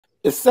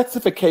Is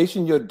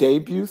Sexification your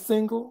debut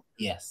single?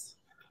 Yes.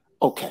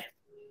 Okay.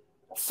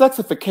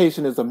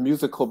 Sexification is a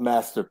musical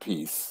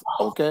masterpiece.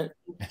 Okay.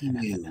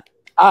 Thank you.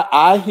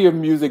 I hear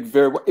music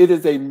very well. It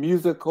is a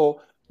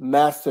musical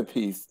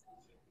masterpiece.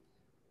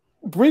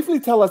 Briefly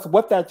tell us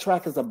what that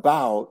track is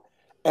about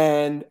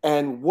and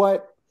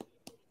what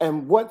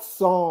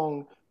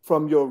song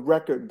from your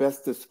record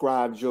best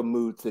describes your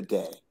mood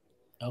today.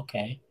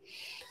 Okay.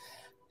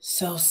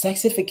 So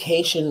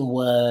Sexification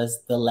was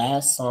the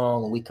last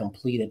song we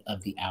completed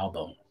of the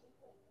album,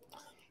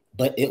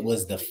 but it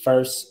was the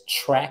first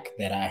track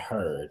that I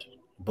heard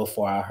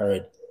before I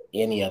heard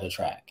any other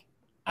track.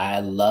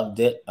 I loved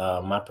it.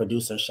 My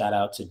producer, shout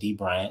out to D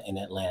Bryant in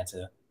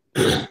Atlanta,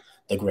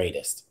 the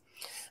greatest.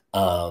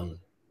 Um,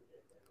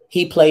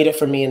 he played it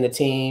for me and the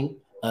team.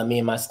 Me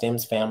and my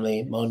Stems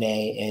family,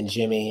 Monet and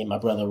Jimmy, my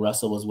brother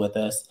Russell was with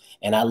us,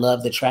 and I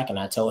loved the track. And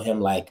I told him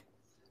like,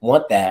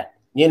 want that,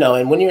 you know.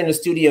 And when you're in the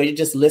studio, you're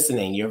just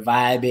listening, you're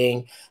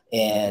vibing,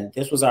 and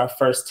this was our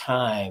first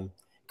time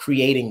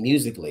creating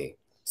musically.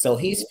 So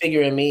he's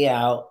figuring me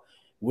out.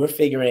 We're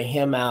figuring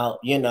him out.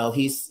 You know,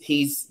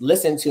 he's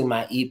listened to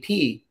my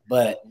EP,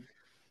 but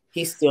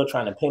he's still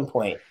trying to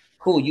pinpoint,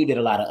 cool, you did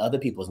a lot of other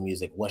people's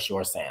music. What's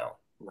your sound?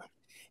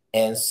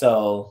 And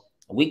so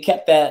we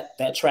kept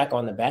that track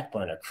on the back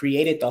burner,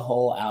 created the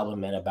whole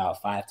album in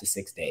about 5 to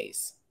 6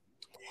 days.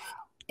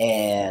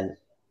 And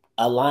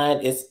a line,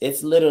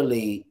 it's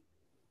literally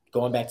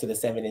going back to the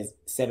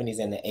 70s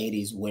and the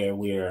 80s where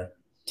we're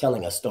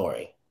telling a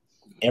story.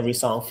 Every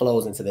song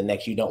flows into the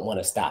next. You don't want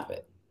to stop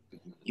it.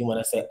 You want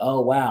to say,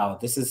 oh wow,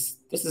 this is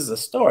a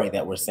story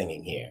that we're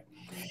singing here.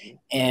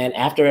 And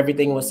after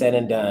everything was said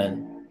and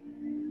done,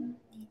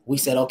 we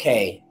said,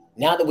 okay,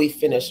 now that we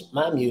finished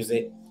my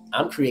music,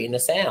 I'm creating a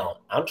sound.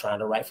 I'm trying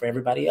to write for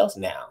everybody else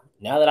now.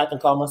 Now that I can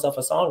call myself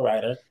a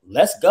songwriter,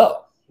 let's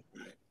go.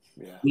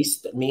 Yeah.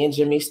 Me and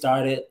Jimmy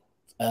started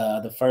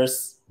the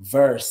first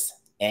verse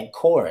and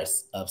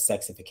chorus of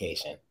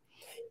Sexification.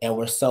 And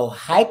we're so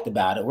hyped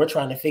about it. We're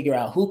trying to figure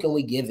out, who can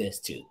we give this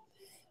to?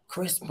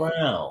 Chris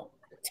Brown,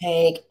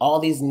 Tank, all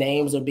these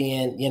names are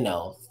being,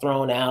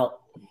 thrown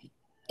out.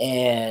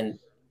 And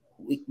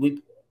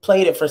we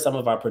played it for some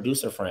of our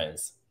producer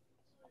friends.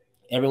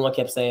 Everyone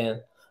kept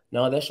saying,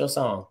 no, that's your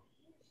song.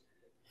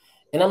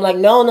 And I'm like,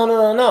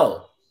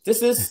 no.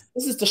 This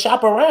is to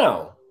shop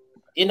around.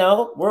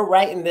 We're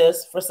writing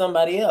this for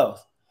somebody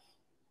else.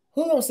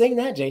 Who gonna sing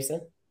that,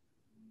 Jason?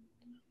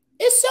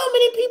 There's so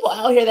many people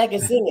out here that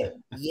can sing it.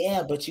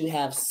 Yeah, but you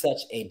have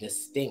such a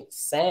distinct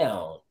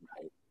sound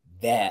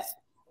that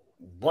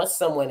once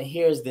someone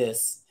hears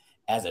this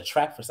as a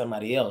track for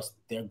somebody else,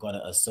 they're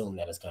gonna assume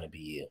that it's gonna be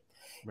you.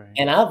 Right.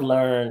 And I've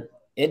learned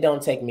it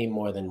don't take me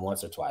more than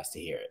once or twice to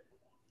hear it.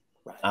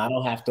 Right. I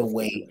don't have to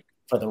wait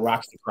for the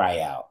rocks to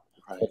cry out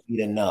for you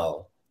to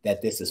know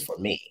that this is for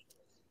me.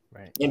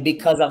 Right. And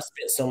because I've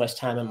spent so much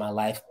time in my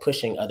life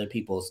pushing other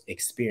people's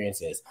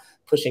experiences,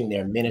 pushing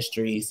their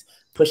ministries,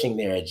 pushing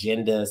their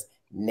agendas,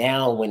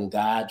 now when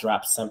God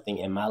drops something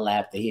in my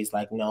lap that he's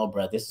like, no,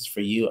 bro, this is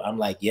for you, I'm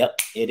like, yep,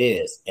 it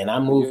is. And I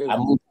move